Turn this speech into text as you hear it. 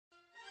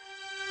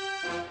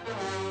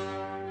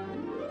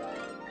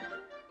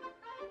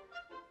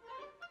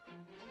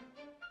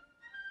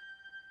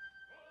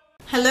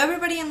Hello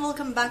everybody and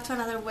welcome back to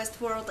another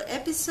Westworld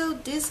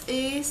episode. This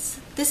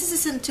is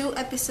season 2,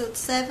 episode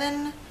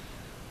 7.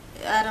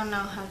 I don't know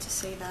how to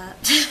say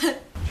that.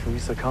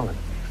 Teresa Cullen.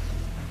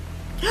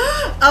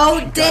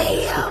 Oh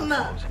damn!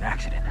 It was an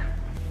accident.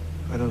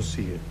 I don't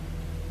see it.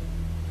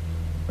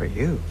 Are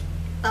you?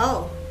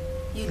 Oh,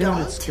 you don't?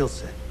 Limited skill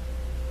set.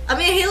 I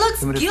mean, he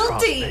looks Limited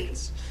guilty.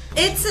 prospects.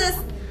 It says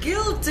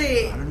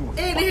guilty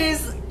in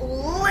his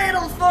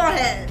little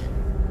forehead.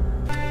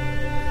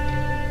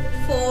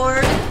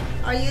 Ford,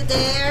 are you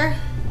there?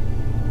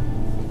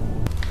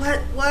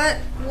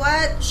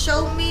 What?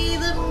 Show me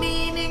the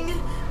meaning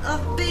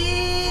of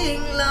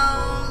being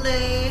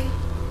lonely.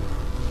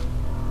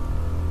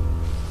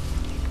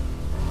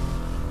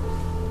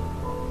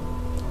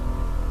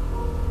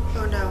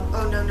 Oh no,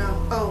 oh no,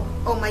 no.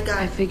 Oh my god.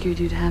 I figured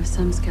you'd have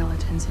some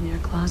skeletons in your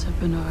closet,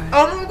 Bernard.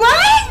 Oh,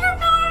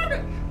 why,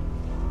 Bernard?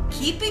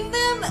 Keeping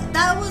them?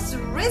 That was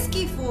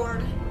risky,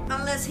 Ford.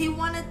 Unless he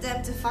wanted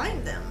them to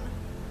find them.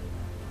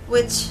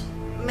 Which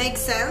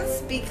makes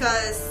sense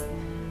because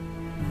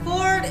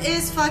Ford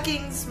is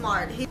fucking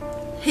smart.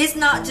 He's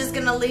not just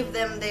gonna leave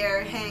them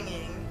there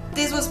hanging.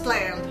 This was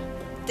planned.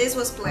 This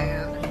was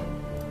planned.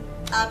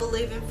 I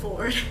believe in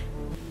Ford.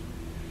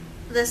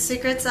 The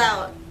secret's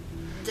out.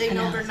 They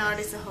know Bernard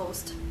is the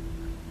host.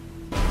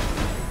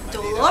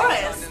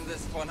 Dolores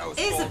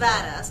is a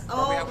badass.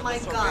 Oh my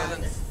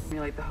god.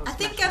 I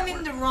think I'm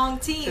in the wrong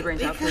team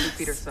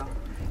because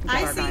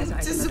I seem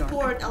to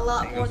support a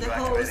lot more the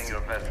host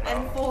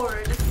and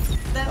Ford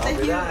than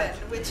the human,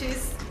 which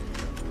is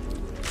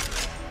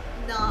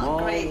not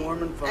great,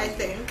 I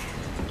think.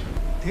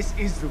 This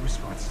is the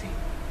response team.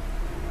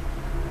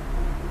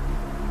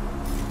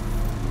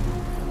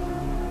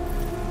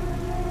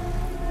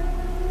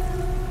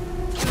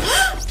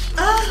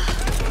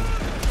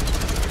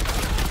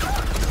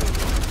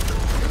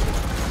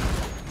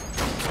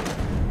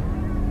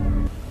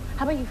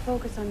 How about you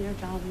focus on your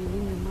job and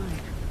leave your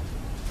mind?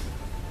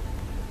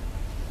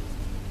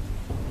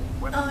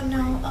 Oh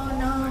no, oh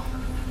no.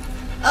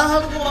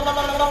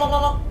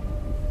 Oh,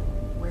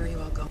 Where are you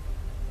all going?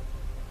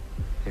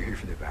 They're here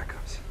for their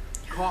backups.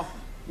 Coffin.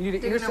 You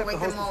need to They're gonna intercept the wake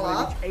host them all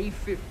before up? they reach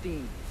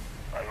A15.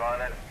 I'm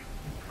on it.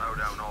 Slow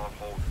down all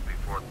hosts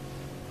before.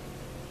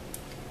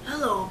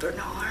 hello,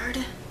 Bernard.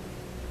 To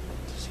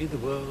see the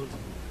world,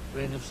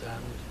 grain of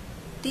sand,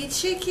 Did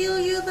she kill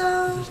you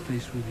though? this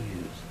place really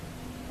is.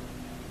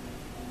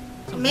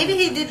 Maybe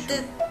he did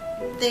the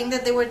thing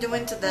that they were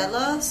doing to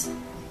Delos,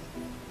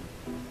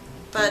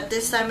 but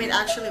this time it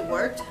actually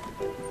worked.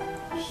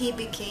 He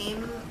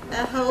became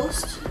a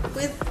host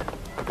with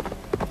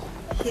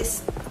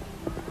his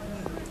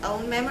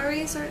own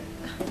memories, or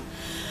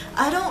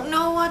I don't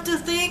know what to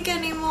think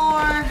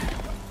anymore.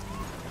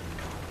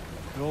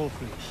 You're all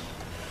free.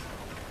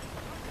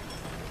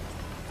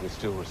 We're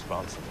still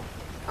responsible.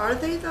 Are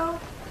they though?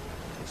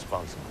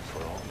 Responsible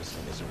for all this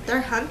misery.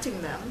 They're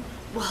hunting them.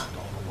 Well,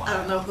 I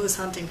don't know who's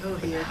hunting who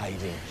here. Hiding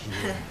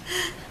here.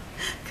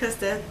 Because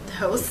the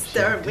hosts,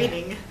 they're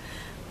winning.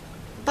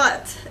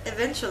 But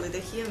eventually the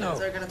humans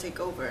No. are gonna take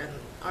over and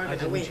are I gonna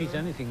didn't win. cheat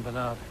anything,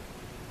 Bernard.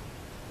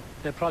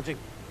 Their project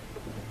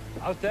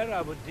out there,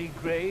 I would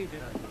degrade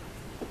in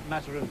a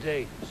matter of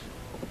days.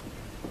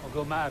 Or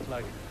go mad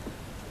like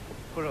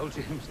poor old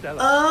James Stella.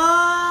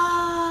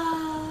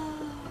 Oh.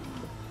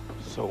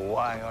 So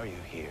why are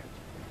you here?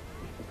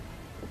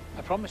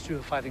 I promised you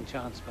a fighting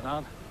chance,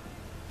 Bernard.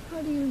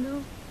 How do you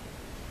know?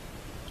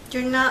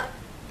 You're not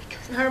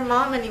her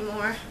mom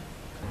anymore.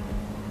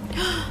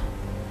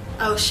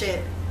 Oh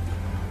shit.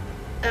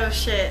 Oh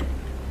shit.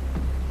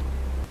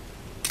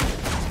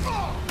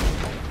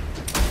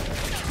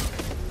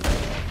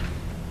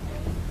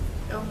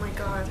 Oh my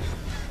god.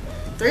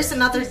 There's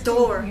another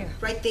door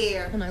right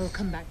there. And I will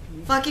come back for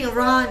you. Fucking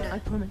run. I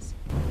promise.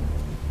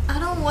 I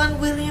don't want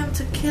William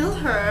to kill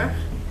her.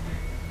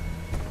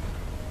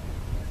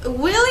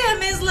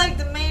 William is like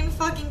the main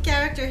fucking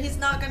character. He's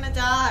not gonna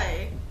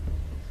die.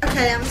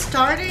 Okay, I'm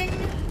starting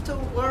to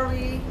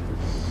worry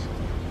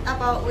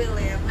about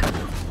William.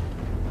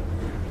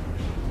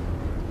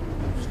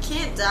 He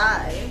can't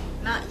die.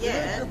 Not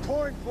yet.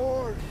 Point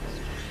forward.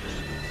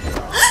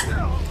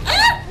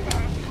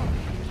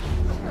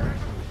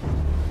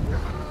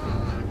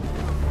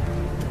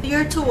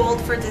 You're too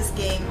old for this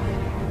game,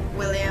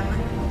 William.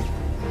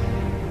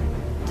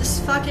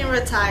 Just fucking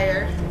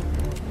retire.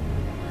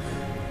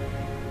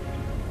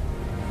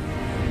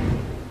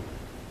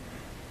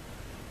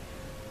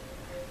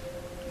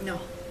 No.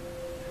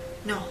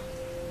 No.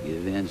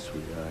 Give in,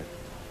 sweetheart.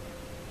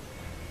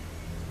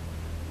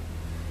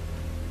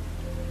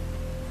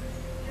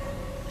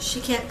 She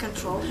can't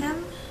control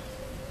him?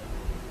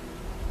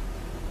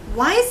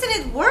 Why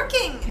isn't it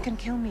working? You can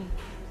kill me.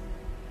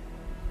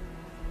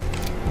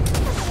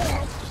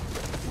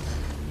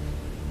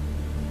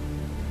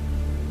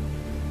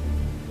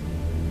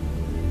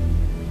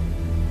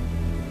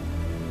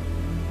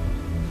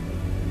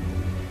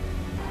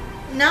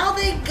 Now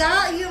they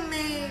got you,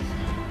 Meg.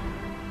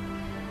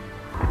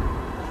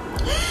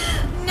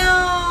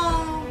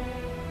 No.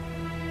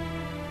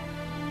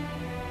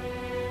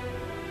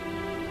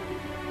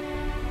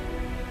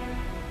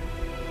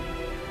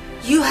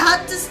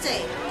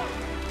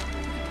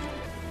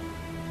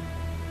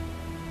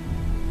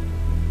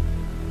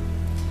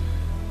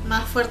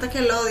 Más fuerte que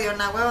el odio,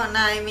 nah,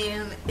 huevona. I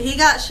mean, he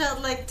got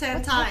shot like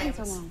 10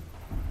 times.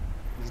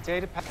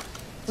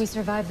 We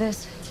survived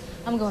this.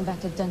 I'm going back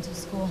to dental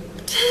school.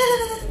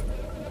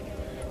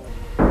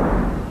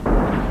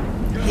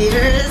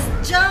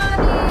 Here's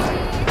Johnny.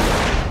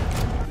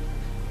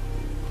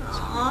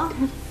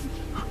 Aww.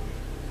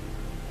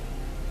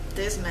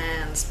 This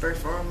man's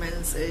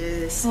performance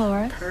is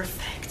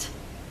perfect.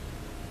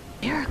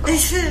 Miracle.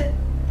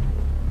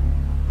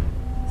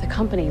 The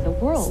company, the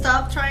world.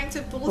 Stop trying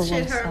to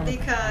bullshit her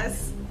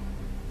because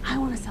I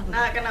want to celebrate.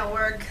 Not gonna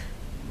work.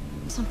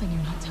 Something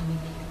you're not telling me.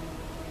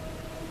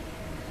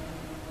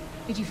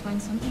 Did you find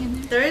something in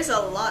there? There is a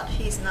lot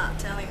he's not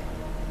telling.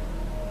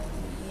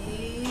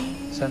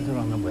 Send her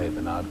on her way,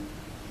 Bernard.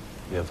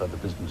 We have other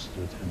business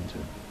to attend to.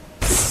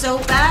 So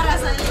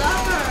badass, I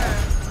love her.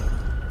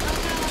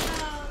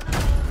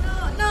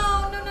 No.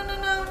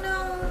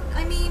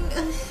 I mean,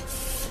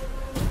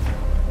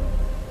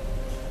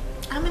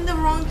 I'm in the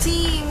wrong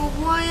team.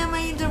 Why am I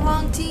in the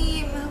wrong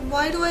team?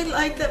 Why do I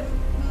like them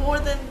more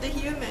than the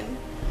human?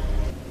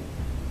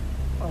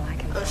 Well, I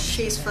can. Oh,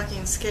 she's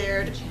fucking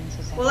scared.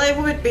 Well, I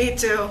would be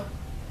too.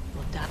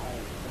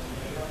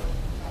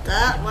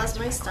 That was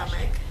my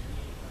stomach.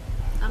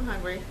 I'm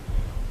hungry.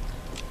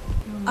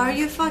 Are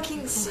you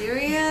fucking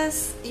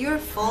serious? You're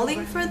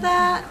falling for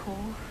that?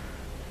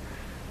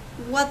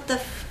 What the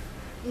f...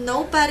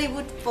 Nobody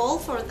would fall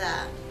for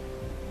that.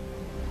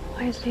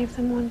 Always leave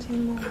them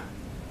wanting more.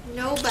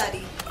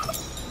 Nobody.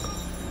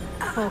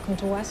 Welcome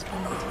to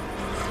Westworld.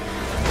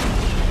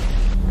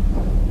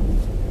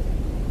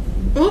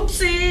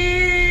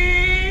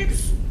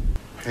 Oopsies!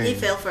 Hey, He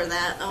fell for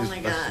that. Oh my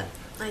listen. god.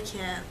 I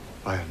can't.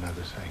 Buy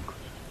another sandwich.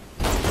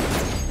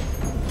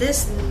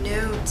 This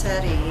new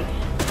Teddy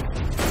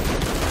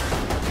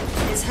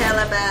is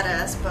hella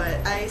badass, but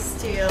I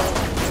still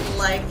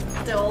like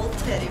the old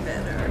Teddy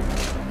better.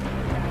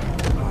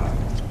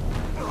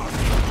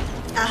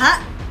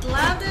 Aha!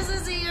 Landis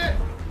is here!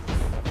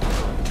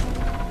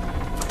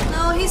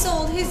 No, he's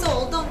old,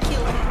 don't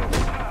kill him.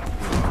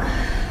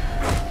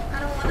 I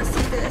don't want to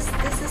see this.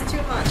 This is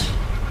too much.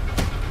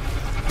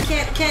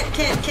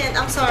 Can't.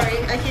 I'm sorry,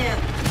 I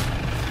can't.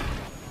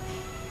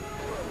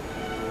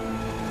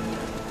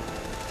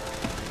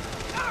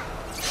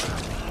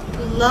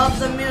 Love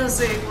the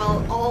music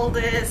while all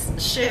this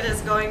shit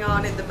is going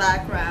on in the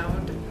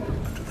background.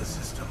 Into the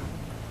system.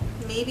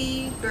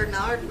 Maybe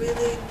Bernard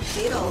really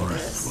did all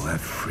this. We'll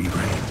have free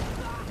reign.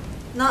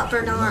 Not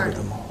Bernard.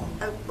 Them all.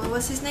 What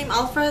was his name?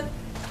 Alfred?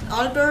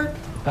 Albert?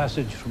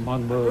 Passage from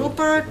one world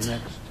Rupert? to the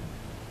next.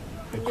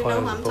 You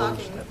know who I'm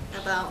talking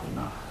about.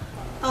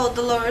 Oh,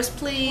 Dolores,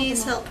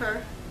 please help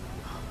her.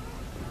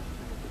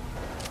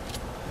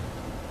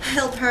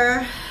 Help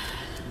her.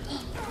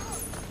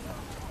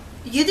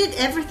 You did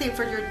everything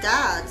for your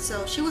dad,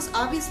 so she was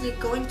obviously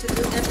going to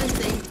do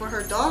everything for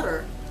her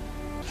daughter.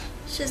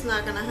 She's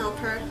not gonna help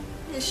her,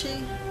 is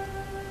she?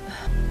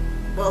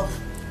 Well,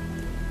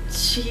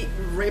 she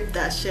ripped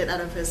that shit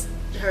out of her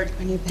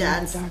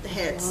dad's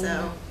head,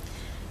 so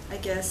I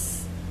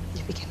guess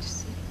You begin to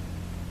see.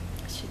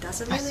 she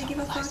doesn't really give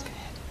a fuck.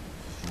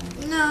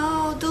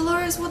 No,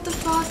 Dolores, what the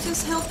fuck?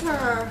 Just help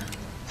her.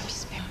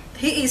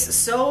 He is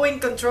so in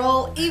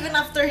control even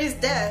after his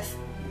death.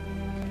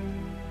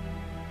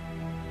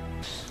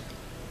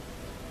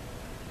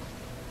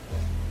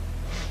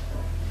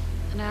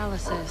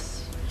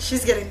 Analysis.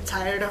 She's getting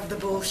tired of the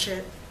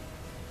bullshit.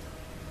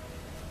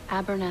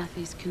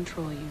 Abernathy's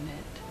control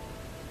unit.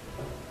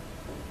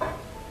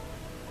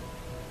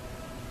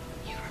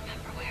 You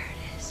remember where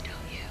it is,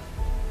 don't you?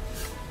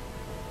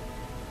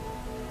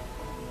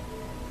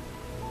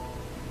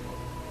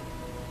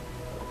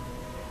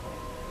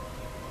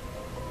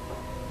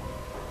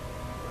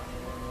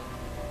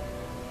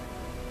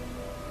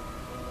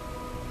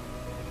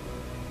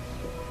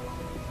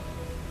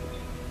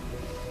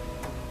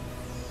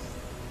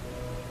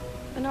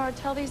 Bernard,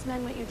 tell these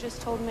men what you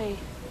just told me.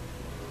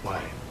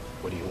 Why?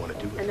 What do you want to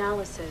do with it?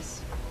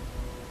 Analysis.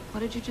 What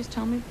did you just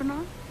tell me,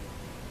 Bernard?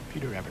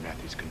 Peter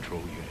Abernathy's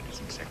control unit is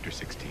in Sector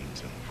 16,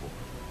 Zone 4.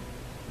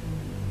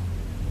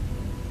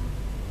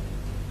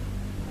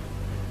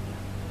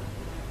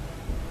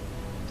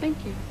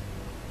 Thank you.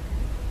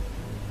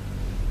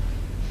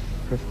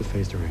 Prep for the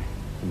phased array.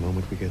 The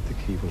moment we get the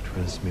key, we'll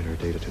transmit our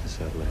data to the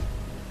satellite.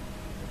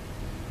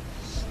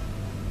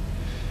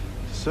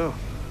 So,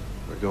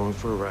 we're going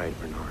for a ride,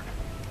 Bernard.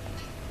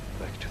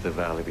 Back to the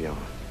valley beyond.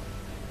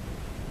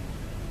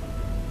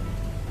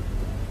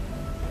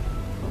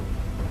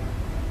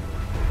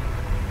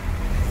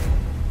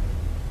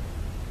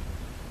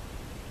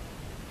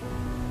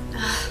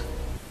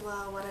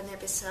 Wow, what an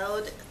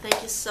episode.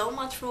 Thank you so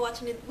much for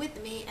watching it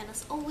with me, and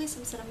as always,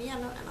 I'm Sora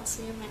Miyano, and I'll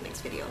see you in my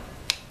next video.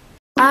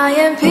 I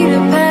am Peter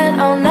Pan,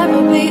 I'll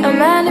never be a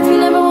man if you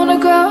never wanna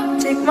grow.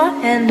 Take my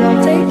hand,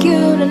 I'll take you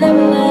to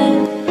Neverland.